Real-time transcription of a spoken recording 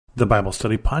The Bible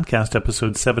Study Podcast,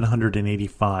 episode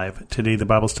 785. Today, the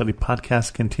Bible Study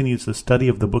Podcast continues the study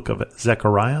of the book of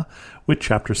Zechariah with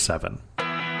chapter 7.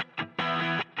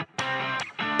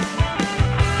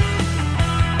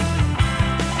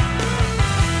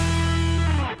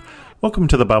 Welcome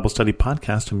to the Bible Study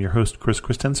Podcast. I'm your host, Chris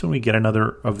Christensen. We get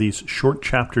another of these short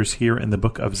chapters here in the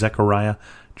book of Zechariah,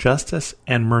 Justice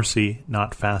and Mercy,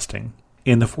 Not Fasting.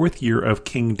 In the 4th year of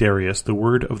King Darius, the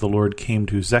word of the Lord came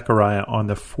to Zechariah on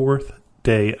the 4th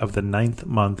day of the 9th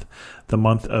month, the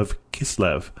month of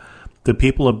Kislev. The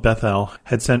people of Bethel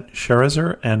had sent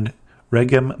Sharezer and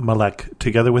Regem-Melech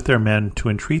together with their men to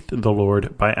entreat the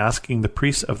Lord by asking the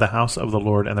priests of the house of the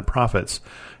Lord and the prophets,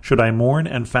 "Should I mourn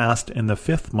and fast in the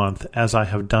 5th month, as I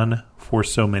have done for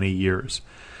so many years?"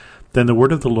 Then the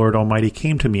word of the Lord Almighty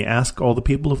came to me, "Ask all the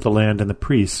people of the land and the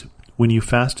priests, when you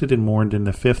fasted and mourned in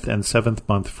the 5th and 7th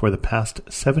month for the past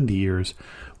 70 years,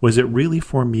 was it really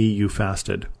for me you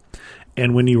fasted?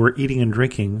 And when you were eating and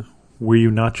drinking, were you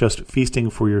not just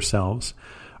feasting for yourselves?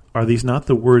 Are these not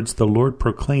the words the Lord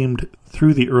proclaimed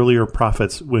through the earlier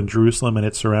prophets when Jerusalem and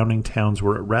its surrounding towns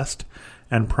were at rest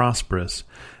and prosperous,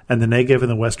 and the Negev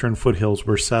and the western foothills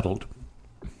were settled?"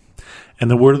 And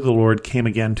the word of the Lord came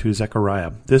again to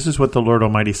Zechariah. "This is what the Lord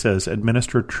Almighty says,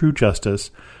 administer true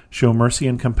justice, show mercy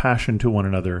and compassion to one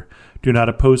another. Do not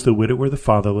oppose the widow or the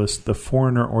fatherless, the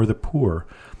foreigner or the poor.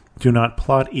 Do not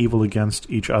plot evil against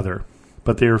each other."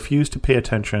 But they refused to pay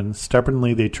attention.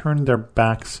 Stubbornly they turned their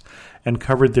backs and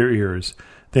covered their ears.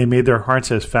 They made their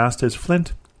hearts as fast as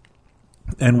flint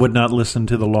and would not listen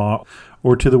to the law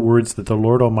or to the words that the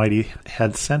Lord Almighty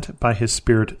had sent by his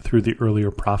Spirit through the earlier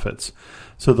prophets.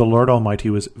 So the Lord Almighty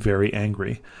was very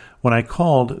angry. When I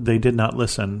called, they did not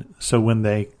listen. So when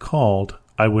they called,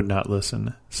 I would not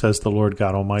listen, says the Lord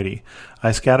God Almighty.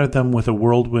 I scattered them with a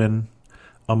whirlwind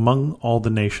among all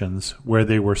the nations where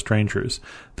they were strangers.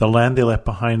 The land they left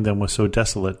behind them was so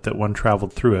desolate that one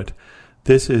traveled through it.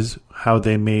 This is how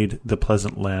they made the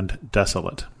pleasant land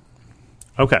desolate.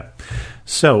 Okay,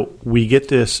 so we get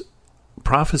this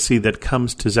prophecy that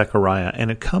comes to Zechariah, and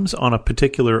it comes on a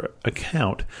particular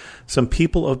account. Some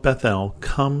people of Bethel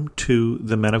come to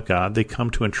the men of God. They come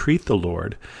to entreat the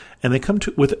Lord, and they come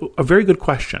to with a very good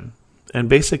question. And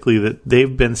basically, that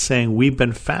they've been saying, we've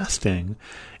been fasting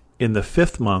in the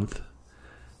 5th month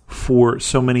for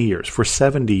so many years, for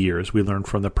 70 years, we learned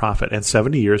from the prophet. And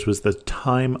 70 years was the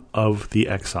time of the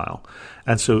exile.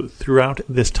 And so throughout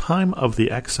this time of the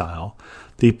exile,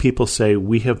 the people say,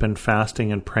 we have been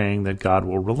fasting and praying that God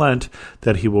will relent,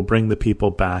 that he will bring the people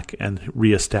back and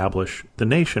reestablish the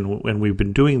nation. And we've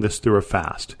been doing this through a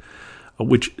fast,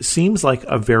 which seems like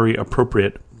a very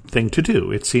appropriate thing to do.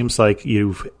 It seems like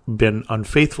you've been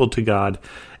unfaithful to God,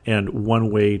 and one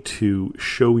way to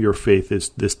show your faith is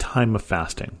this time of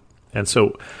fasting. And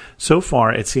so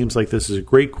far, it seems like this is a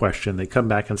great question. They come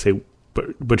back and say,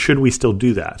 but should we still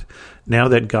do that? Now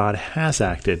that God has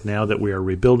acted, now that we are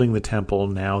rebuilding the temple,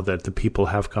 now that the people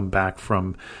have come back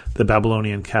from the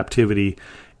Babylonian captivity,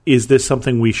 is this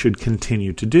something we should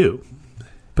continue to do?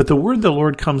 But the word of the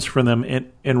Lord comes from them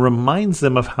and reminds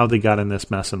them of how they got in this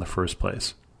mess in the first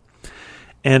place.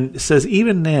 And says,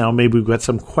 even now, maybe we've got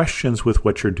some questions with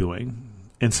what you're doing.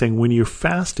 And saying, when you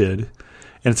fasted,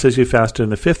 and it says you fasted in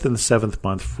the 5th and the 7th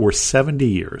month for 70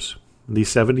 years. These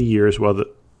 70 years while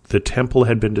the temple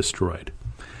had been destroyed.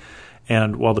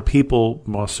 And while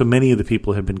so many of the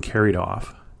people had been carried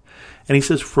off. And he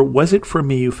says, was it for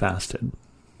me you fasted?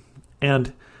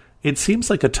 And it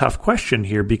seems like a tough question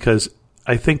here, because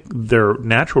I think their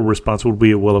natural response would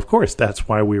be, well, of course, that's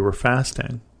why we were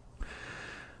fasting.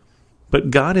 But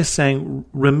God is saying,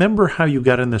 remember how you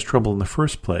got in this trouble in the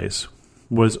first place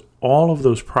was all of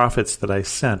those prophets that I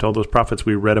sent, all those prophets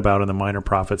we read about in the minor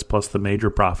prophets plus the major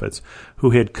prophets,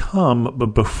 who had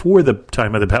come before the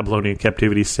time of the Babylonian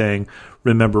captivity saying,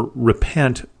 remember,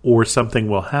 repent or something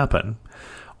will happen.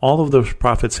 All of those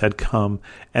prophets had come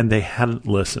and they hadn't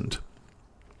listened.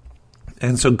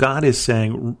 And so God is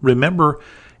saying, remember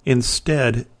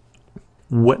instead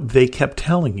what they kept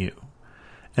telling you.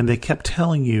 And they kept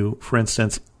telling you, for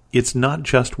instance, it's not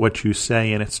just what you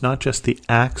say, and it's not just the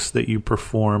acts that you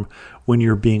perform when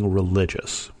you're being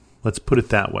religious. Let's put it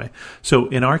that way. So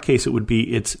in our case, it would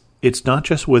be, it's not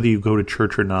just whether you go to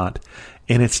church or not,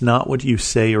 and it's not what you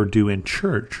say or do in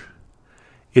church.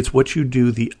 It's what you do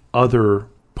the other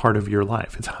part of your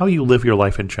life. It's how you live your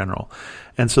life in general.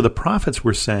 And so the prophets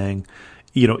were saying,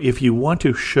 if you want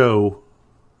to show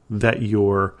that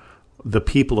you're the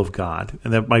people of God,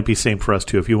 and that might be same for us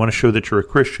too. If you want to show that you're a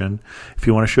Christian, if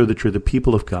you want to show that you're the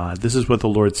people of God, this is what the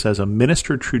Lord says: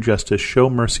 administer true justice, show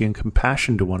mercy and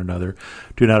compassion to one another.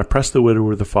 Do not oppress the widow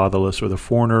or the fatherless or the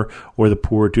foreigner or the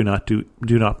poor. Do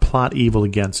not plot evil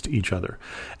against each other.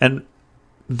 And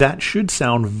that should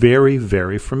sound very,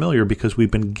 very familiar, because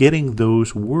we've been getting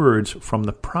those words from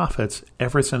the prophets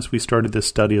ever since we started this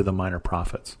study of the minor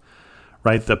prophets,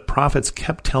 right? The prophets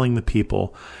kept telling the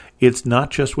people, it's not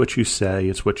just what you say,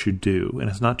 it's what you do. And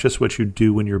it's not just what you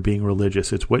do when you're being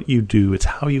religious, it's what you do, it's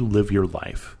how you live your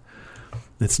life.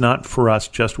 It's not for us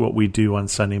just what we do on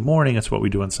Sunday morning, it's what we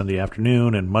do on Sunday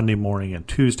afternoon and Monday morning and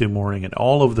Tuesday morning and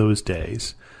all of those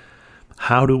days.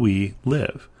 How do we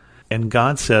live? And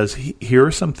God says, here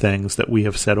are some things that we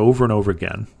have said over and over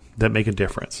again that make a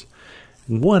difference.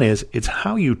 One is, it's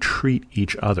how you treat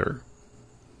each other,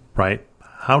 right?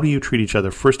 How do you treat each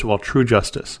other? First of all, true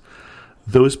justice.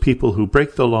 Those people who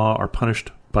break the law are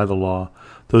punished by the law.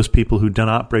 Those people who do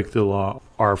not break the law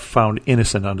are found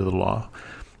innocent under the law.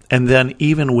 And then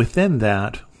even within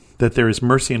that there is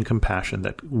mercy and compassion,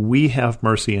 that we have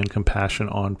mercy and compassion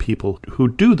on people who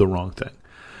do the wrong thing,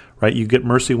 right? You get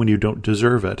mercy when you don't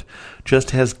deserve it,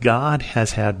 just as God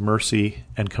has had mercy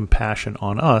and compassion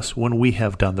on us when we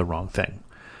have done the wrong thing,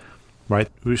 right?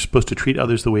 We're supposed to treat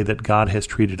others the way that God has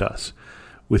treated us,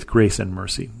 with grace and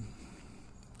mercy.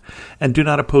 And do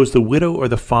not oppose the widow or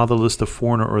the fatherless, the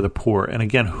foreigner or the poor. And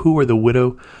again, who are the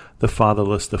widow, the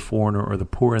fatherless, the foreigner or the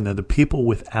poor? And they're the people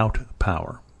without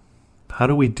power. How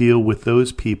do we deal with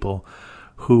those people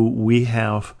who we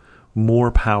have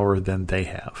more power than they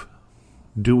have?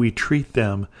 Do we treat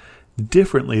them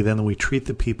differently than we treat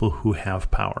the people who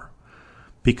have power?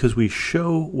 Because we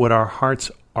show what our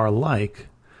hearts are like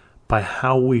by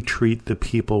how we treat the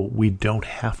people we don't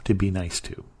have to be nice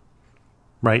to.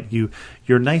 Right?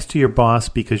 You're nice to your boss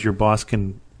because your boss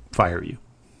can fire you.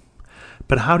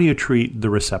 But how do you treat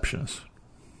the receptionist?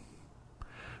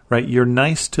 Right? You're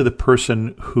nice to the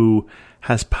person who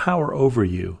has power over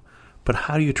you, but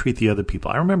how do you treat the other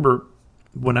people? I remember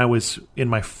when I was in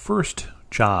my first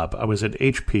job, I was at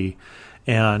HP,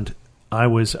 and I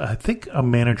was, I think, a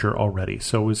manager already.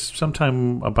 So it was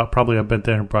sometime I've been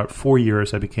there about 4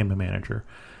 years, I became a manager.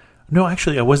 No,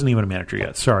 actually, I wasn't even a manager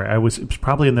yet. Sorry, it was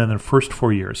probably in the first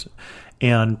 4 years.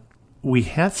 And we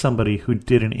had somebody who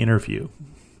did an interview,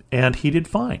 and he did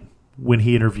fine when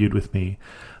he interviewed with me.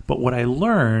 But what I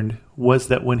learned was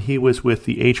that when he was with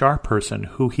the HR person,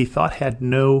 who he thought had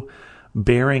no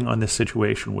bearing on this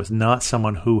situation, was not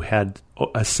someone who had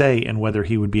a say in whether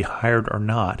he would be hired or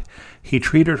not, he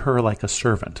treated her like a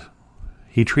servant.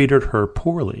 He treated her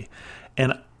poorly.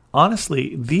 And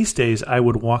honestly, these days, I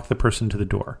would walk the person to the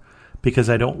door, because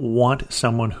I don't want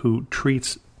someone who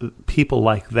treats people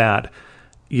like that,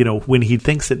 when he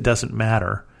thinks it doesn't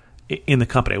matter in the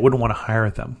company. I wouldn't want to hire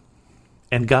them.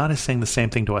 And God is saying the same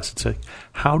thing to us. It's like,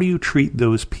 how do you treat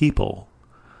those people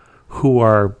who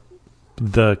are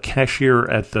the cashier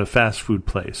at the fast food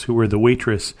place, who are the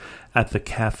waitress at the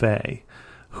cafe,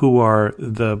 who are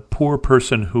the poor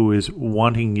person who is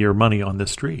wanting your money on the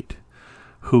street,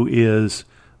 who is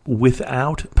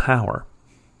without power?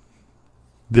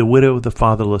 The widow, the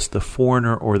fatherless, the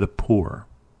foreigner, or the poor.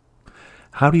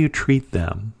 How do you treat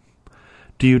them?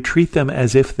 Do you treat them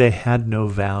as if they had no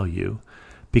value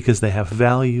because they have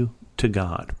value to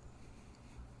God?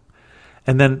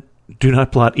 And then, do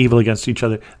not plot evil against each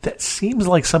other. That seems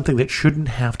like something that shouldn't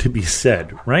have to be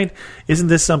said, right? Isn't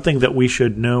this something that we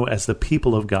should know as the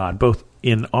people of God, both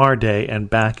in our day and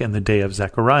back in the day of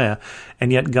Zechariah?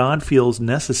 And yet God feels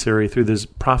necessary through this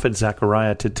prophet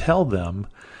Zechariah to tell them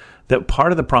that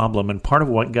part of the problem and part of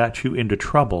what got you into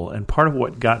trouble and part of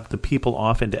what got the people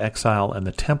off into exile and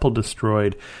the temple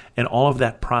destroyed and all of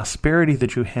that prosperity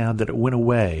that you had, that it went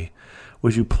away,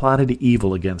 was you plotted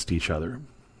evil against each other.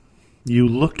 You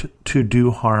looked to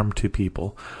do harm to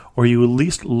people, or you at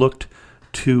least looked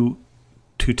to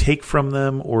take from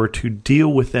them or to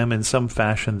deal with them in some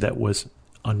fashion that was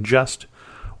unjust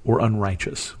or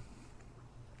unrighteous.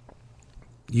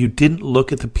 You didn't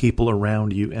look at the people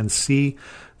around you and see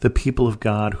the people of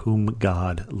God whom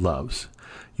God loves.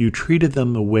 You treated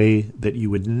them the way that you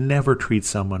would never treat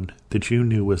someone that you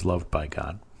knew was loved by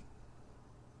God.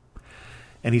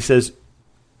 And he says,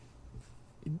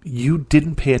 you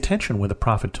didn't pay attention when the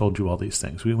prophet told you all these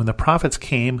things. When the prophets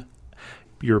came,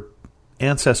 your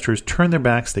ancestors turned their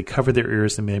backs, they covered their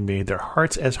ears, and they made their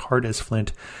hearts as hard as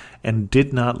flint, and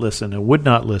did not listen and would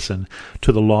not listen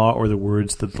to the law or the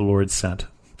words that the Lord sent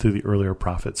through the earlier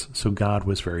prophets. So God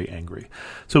was very angry.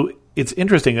 So it's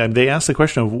interesting. They asked the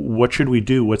question of what should we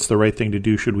do? What's the right thing to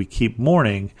do? Should we keep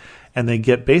mourning? and they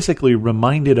get basically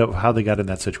reminded of how they got in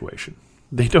that situation.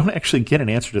 They don't actually get an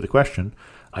answer to the question.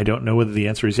 I don't know whether the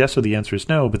answer is yes or the answer is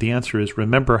no, but the answer is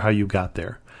remember how you got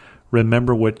there.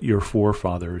 Remember what your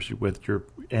forefathers, what your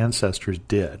ancestors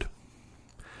did.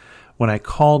 When I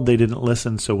called, they didn't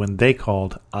listen, so when they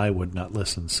called, I would not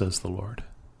listen, says the Lord.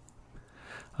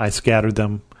 I scattered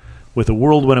them with a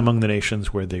whirlwind among the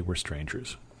nations where they were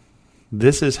strangers.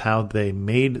 This is how they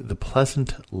made the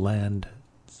pleasant land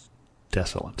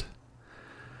desolate.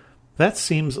 That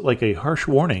seems like a harsh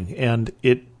warning, and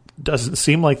it doesn't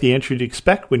seem like the answer you'd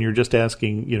expect when you're just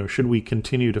asking, should we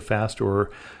continue to fast, or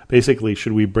basically,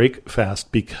 should we break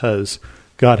fast because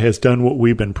God has done what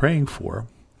we've been praying for?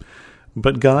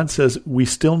 But God says we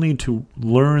still need to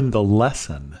learn the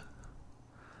lesson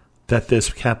that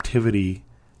this captivity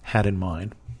had in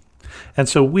mind. And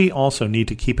so we also need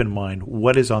to keep in mind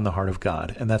what is on the heart of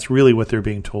God. And that's really what they're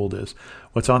being told is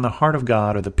what's on the heart of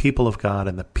God are the people of God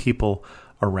and the people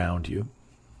around you.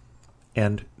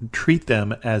 And treat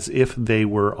them as if they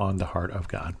were on the heart of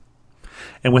God.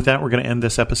 And with that, we're going to end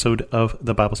this episode of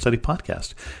the Bible Study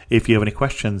Podcast. If you have any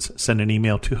questions, send an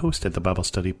email to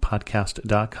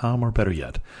host@thebiblestudypodcast.com, or better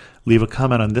yet, leave a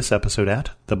comment on this episode at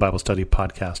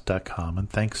thebiblestudypodcast.com. And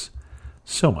thanks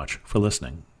so much for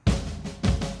listening.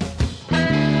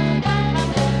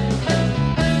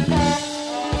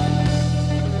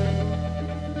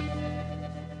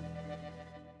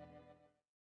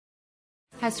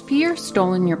 Has fear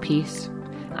stolen your peace?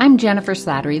 I'm Jennifer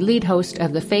Slattery, lead host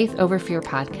of the Faith Over Fear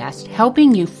podcast,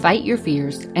 helping you fight your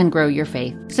fears and grow your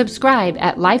faith. Subscribe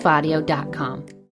at lifeaudio.com.